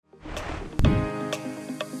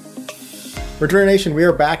Return Nation, we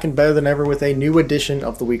are back and better than ever with a new edition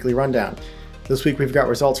of the Weekly Rundown. This week we've got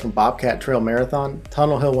results from Bobcat Trail Marathon,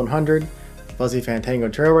 Tunnel Hill 100, Fuzzy Fandango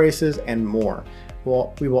Trail Races, and more.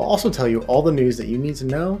 We will also tell you all the news that you need to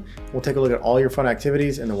know. We'll take a look at all your fun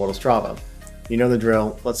activities in the world of Strava. You know the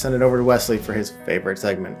drill. Let's send it over to Wesley for his favorite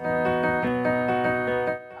segment.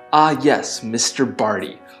 Yes, Mr.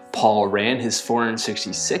 Barty. Paul ran his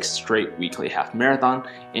 466th straight weekly half marathon,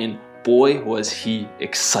 and boy was he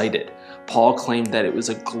excited. Paul claimed that it was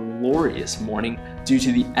a glorious morning due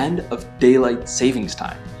to the end of daylight savings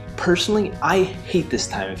time. Personally, I hate this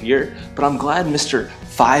time of year, but I'm glad Mr.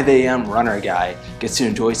 5 a.m. runner guy gets to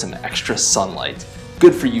enjoy some extra sunlight.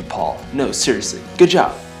 Good for you, Paul. No, seriously, good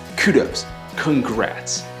job. Kudos.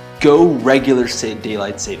 Congrats. Go regular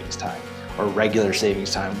daylight savings time, or regular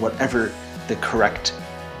savings time, whatever the correct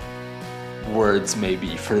words may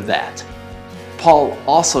be for that. Paul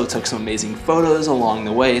also took some amazing photos along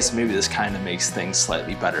the way, so maybe this kind of makes things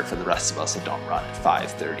slightly better for the rest of us that don't run at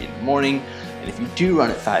 5:30 in the morning. And if you do run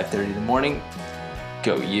at 5:30 in the morning,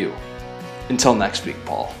 go you. Until next week,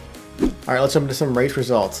 Paul. All right, let's jump into some race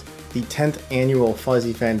results. The 10th annual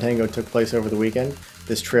Fuzzy Fandango took place over the weekend.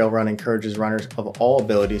 This trail run encourages runners of all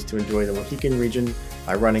abilities to enjoy the Mohican region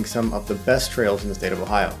by running some of the best trails in the state of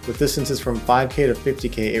Ohio. With distances from 5K to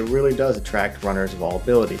 50K, it really does attract runners of all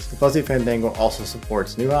abilities. The Fuzzy Fandango also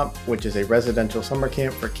supports New Hop, which is a residential summer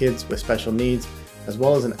camp for kids with special needs, as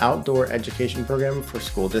well as an outdoor education program for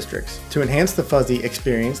school districts. To enhance the Fuzzy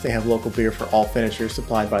experience, they have local beer for all finishers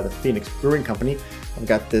supplied by the Phoenix Brewing Company. I've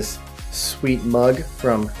got this sweet mug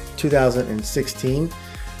from 2016.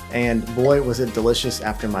 And boy, was it delicious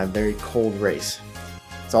after my very cold race.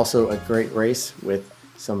 It's also a great race with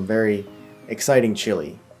some very exciting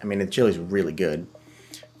chili. I mean, the chili's really good.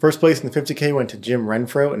 First place in the 50K went to Jim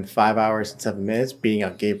Renfro in 5 hours and 7 minutes, beating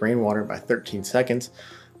out Gabe Rainwater by 13 seconds,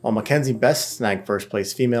 while Mackenzie Best snagged first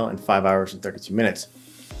place female in 5 hours and 32 minutes.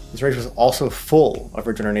 This race was also full of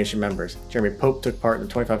Return Nation members. Jeremy Pope took part in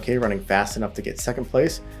the 25K, running fast enough to get second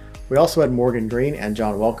place. We also had Morgan Green and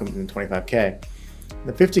John Welcome in the 25K. In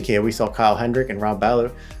the 50K, we saw Kyle Hendrick and Rob Ballou,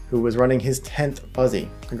 who was running his 10th Fuzzy.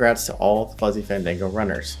 Congrats to all the Fuzzy Fandango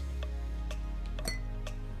runners.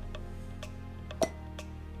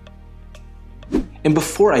 And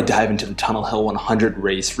before I dive into the Tunnel Hill 100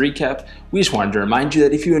 race recap, we just wanted to remind you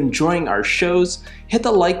that if you're enjoying our shows, hit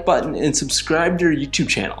the like button and subscribe to our YouTube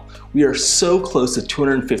channel. We are so close to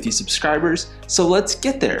 250 subscribers, so let's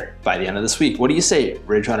get there by the end of this week. What do you say,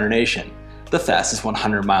 Ridge Runner Nation? The fastest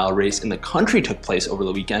 100-mile race in the country took place over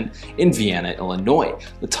the weekend in Vienna, Illinois.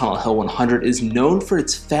 The Tunnel Hill 100 is known for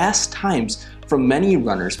its fast times from many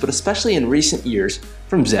runners, but especially in recent years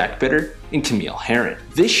from Zach Bitter and Camille Herron.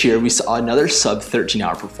 This year, we saw another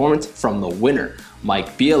sub-13-hour performance from the winner.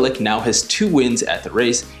 Mike Bielik now has 2 wins at the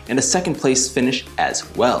race and a second-place finish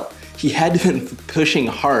as well. He had been pushing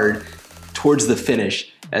hard towards the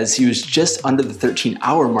finish as he was just under the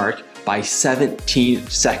 13-hour mark by 17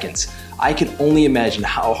 seconds. I can only imagine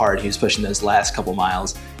how hard he was pushing those last couple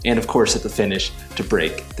miles, and of course at the finish to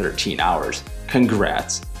break 13 hours.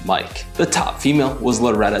 Congrats, Mike. The top female was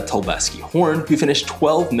Loretta Tolbeski-Horn, who finished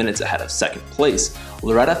 12 minutes ahead of second place.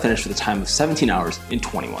 Loretta finished with a time of 17 hours and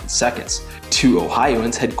 21 seconds. 2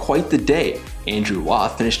 Ohioans had quite the day. Andrew Waugh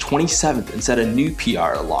finished 27th and set a new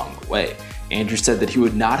PR along the way. Andrew said that he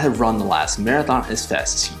would not have run the last marathon as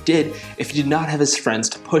fast as he did if he did not have his friends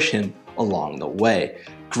to push him along the way.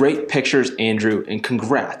 Great pictures, Andrew, and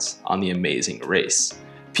congrats on the amazing race.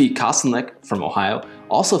 Pete Kostelnick from Ohio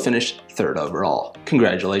also finished 3rd overall.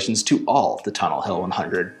 Congratulations to all the Tunnel Hill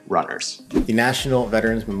 100 runners. The National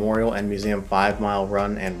Veterans Memorial and Museum 5-mile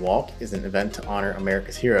run and walk is an event to honor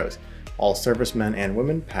America's heroes, all servicemen and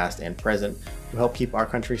women, past and present, who help keep our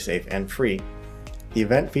country safe and free. The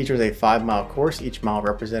event features a 5-mile course, each mile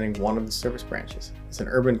representing one of the service branches. It's an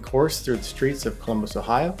urban course through the streets of Columbus,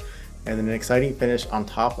 Ohio, and then an exciting finish on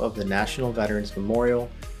top of the National Veterans Memorial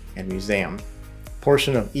and Museum. A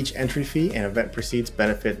portion of each entry fee and event proceeds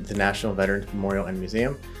benefit the National Veterans Memorial and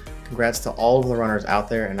Museum. Congrats to all of the runners out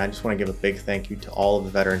there, and I just want to give a big thank you to all of the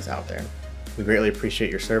veterans out there. We greatly appreciate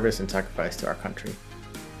your service and sacrifice to our country.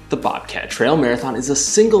 The Bobcat Trail Marathon is a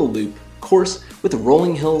single loop course with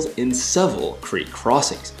rolling hills and several creek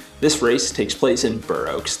crossings. This race takes place in Burr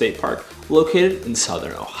Oak State Park, located in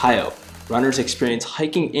southern Ohio. Runners experience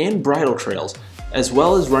hiking and bridle trails, as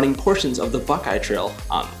well as running portions of the Buckeye Trail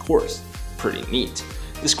on the course. Pretty neat.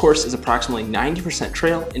 This course is approximately 90%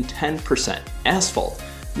 trail and 10% asphalt,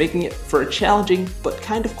 making it for a challenging but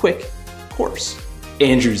kind of quick course.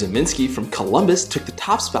 Andrew Zeminski from Columbus took the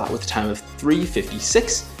top spot with a time of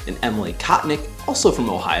 3:56, and Emily Kotnick, also from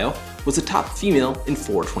Ohio, was the top female in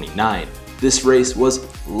 4:29. This race was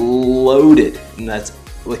loaded, and that's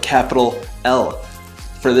with capital L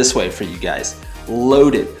for this way for you guys.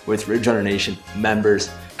 Loaded with Ridge Runner Nation members.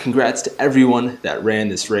 Congrats to everyone that ran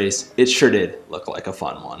this race. It sure did look like a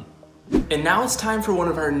fun one. And now it's time for one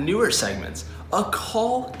of our newer segments, a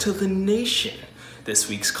call to the nation. This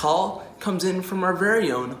week's call comes in from our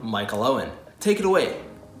very own Michael Owen. Take it away.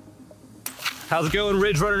 How's it going,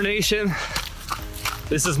 Ridge Runner Nation?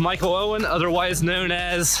 This is Michael Owen, otherwise known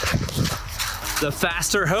as the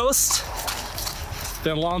faster host. It's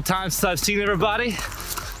been a long time since I've seen everybody.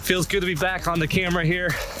 Feels good to be back on the camera here.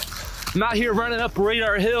 I'm out here running up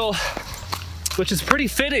Radar Hill, which is pretty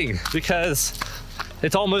fitting because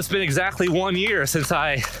it's almost been exactly 1 year since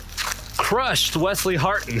I crushed Wesley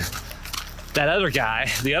Harton, that other guy,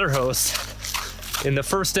 the other host, in the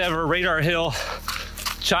first ever Radar Hill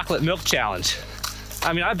Chocolate Milk Challenge.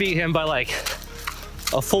 I mean, I beat him by like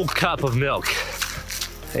a full cup of milk,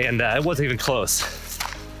 and it wasn't even close.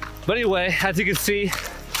 But anyway, as you can see,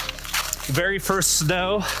 very first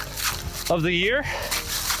snow of the year.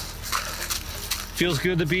 Feels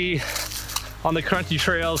good to be on the crunchy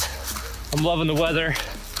trails. I'm loving the weather,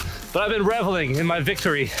 but I've been reveling in my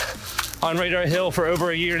victory on Radar Hill for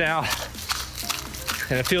over a year now,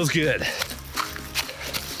 and it feels good.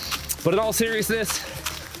 But in all seriousness,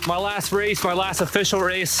 my last race, my last official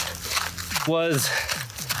race was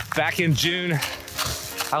back in June.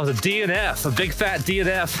 I was a DNF, a big fat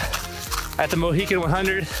DNF at the Mohican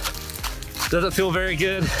 100. Doesn't feel very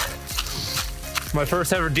good. My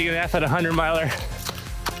first ever DNF at a 100 miler.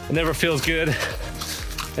 It never feels good.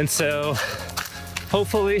 And so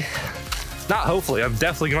hopefully, not hopefully, I'm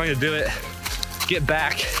definitely going to do it. Get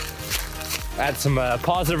back, add some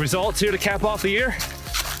positive results here to cap off the year.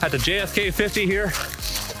 At the JFK 50 here,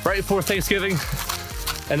 right before Thanksgiving.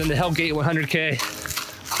 And then the Hellgate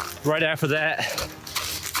 100K right after that.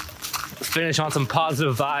 Finish on some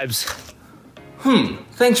positive vibes.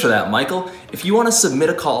 Thanks for that, Michael. If you want to submit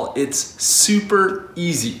a call, it's super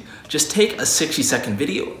easy. Just take a 60-second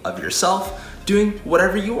video of yourself doing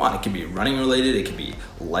whatever you want. It could be running related, it could be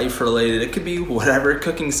life related, it could be whatever,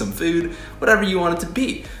 cooking some food, whatever you want it to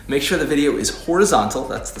be. Make sure the video is horizontal,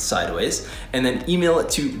 that's the sideways, and then email it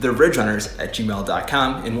to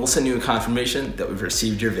theridgerunners@gmail.com and we'll send you a confirmation that we've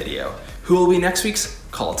received your video. Who will be next week's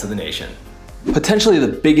Call to the Nation? Potentially the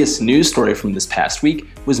biggest news story from this past week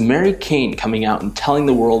was Mary Cain coming out and telling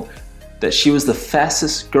the world that she was the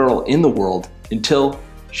fastest girl in the world until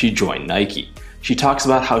she joined Nike. She talks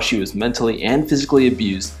about how she was mentally and physically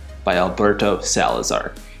abused by Alberto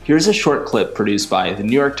Salazar. Here's a short clip produced by the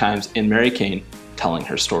New York Times and Mary Cain telling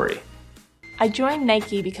her story. I joined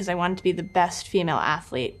Nike because I wanted to be the best female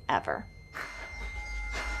athlete ever.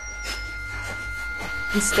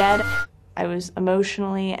 Instead, I was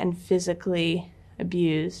emotionally and physically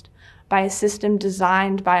abused by a system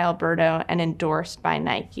designed by Alberto and endorsed by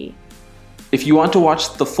Nike. If you want to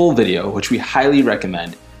watch the full video, which we highly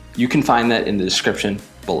recommend, you can find that in the description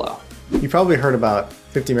below. You probably heard about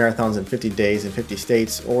 50 marathons in 50 days in 50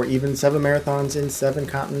 states, or even 7 marathons in 7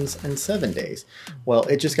 continents in 7 days. Well,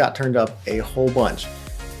 it just got turned up a whole bunch.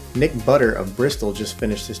 Nick Butter of Bristol just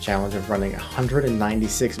finished his challenge of running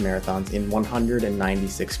 196 marathons in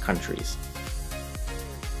 196 countries.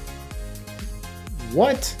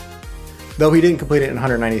 What? Though he didn't complete it in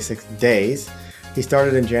 196 days, he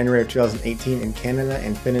started in January of 2018 in Canada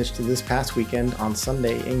and finished this past weekend on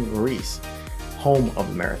Sunday in Greece, home of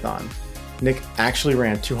the marathon. Nick actually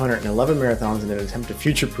ran 211 marathons in an attempt to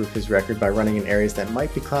future-proof his record by running in areas that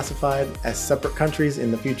might be classified as separate countries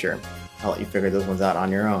in the future. I'll let you figure those ones out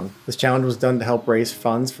on your own. This challenge was done to help raise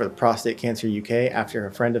funds for the Prostate Cancer UK after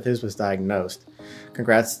a friend of his was diagnosed.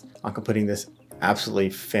 Congrats on completing this absolutely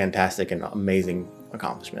fantastic and amazing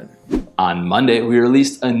accomplishment. On Monday, we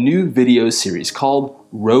released a new video series called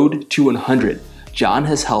Road to 100. John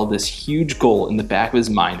has held this huge goal in the back of his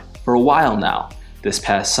mind for a while now. This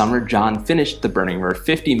past summer, John finished the Burning Road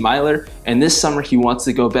 50 miler, and this summer he wants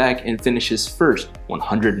to go back and finish his first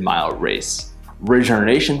 100-mile race. Ridge Runner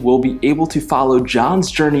Nation will be able to follow John's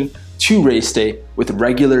journey to race day with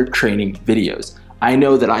regular training videos. I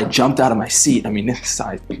know that I jumped out of my seat.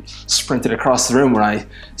 I sprinted across the room when I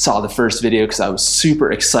saw the first video because I was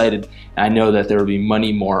super excited. And I know that there will be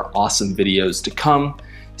many more awesome videos to come.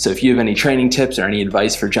 So if you have any training tips or any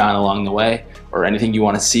advice for John along the way, or anything you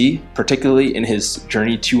want to see, particularly in his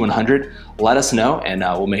journey to 100, let us know and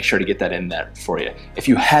we'll make sure to get that in there for you. If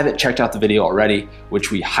you haven't checked out the video already,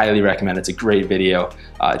 which we highly recommend, it's a great video,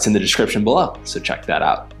 it's in the description below, so check that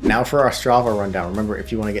out. Now for our Strava rundown. Remember,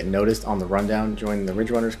 if you want to get noticed on the rundown, join the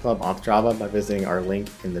Ridge Runners Club on Strava by visiting our link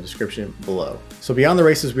in the description below. So beyond the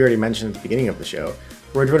races we already mentioned at the beginning of the show,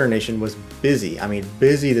 Ridge Runner Nation was busy. I mean,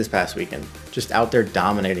 busy this past weekend, just out there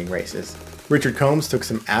dominating races. Richard Combs took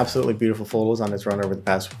some absolutely beautiful photos on his run over the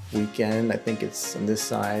past weekend. I think it's on this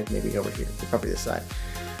side, maybe over here, probably this side.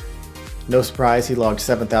 No surprise, he logged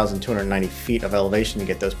 7,290 feet of elevation to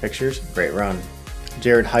get those pictures. Great run.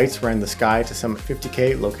 Jared Heights ran the Sky to Summit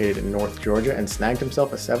 50K located in North Georgia and snagged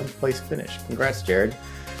himself a 7th place finish. Congrats, Jared.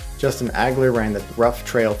 Justin Agler ran the Rough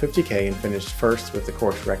Trail 50K and finished first with the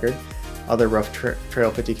course record. Other Rough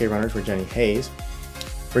Trail 50K runners were Jenny Hayes.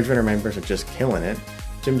 Ridge Runner members are just killing it.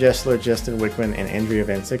 Jim Jessler, Justin Wickman, and Andrea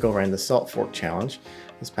Van Sickle ran the Salt Fork Challenge.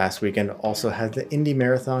 This past weekend also had the Indy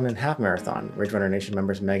Marathon and Half Marathon. Ridge Runner Nation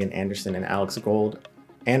members Megan Anderson and Alex Gold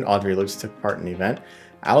and Audrey Lutz took part in the event.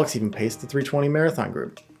 Alex even paced the 320 Marathon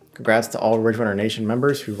group. Congrats to all Ridge Runner Nation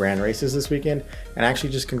members who ran races this weekend, and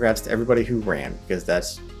actually just congrats to everybody who ran, because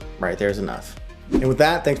that's right there's enough. And with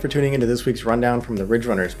that, thanks for tuning into this week's rundown from the Ridge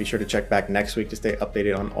Runners. Be sure to check back next week to stay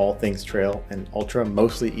updated on all things trail and ultra,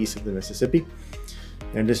 mostly east of the Mississippi.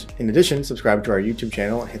 In addition, subscribe to our YouTube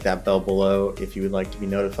channel and hit that bell below if you would like to be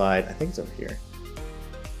notified, I think it's over here,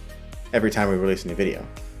 every time we release a new video.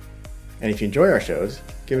 And if you enjoy our shows,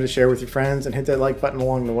 give it a share with your friends and hit that like button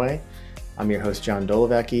along the way. I'm your host, John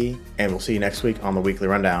Dolovacki, and we'll see you next week on the Weekly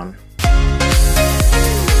Rundown.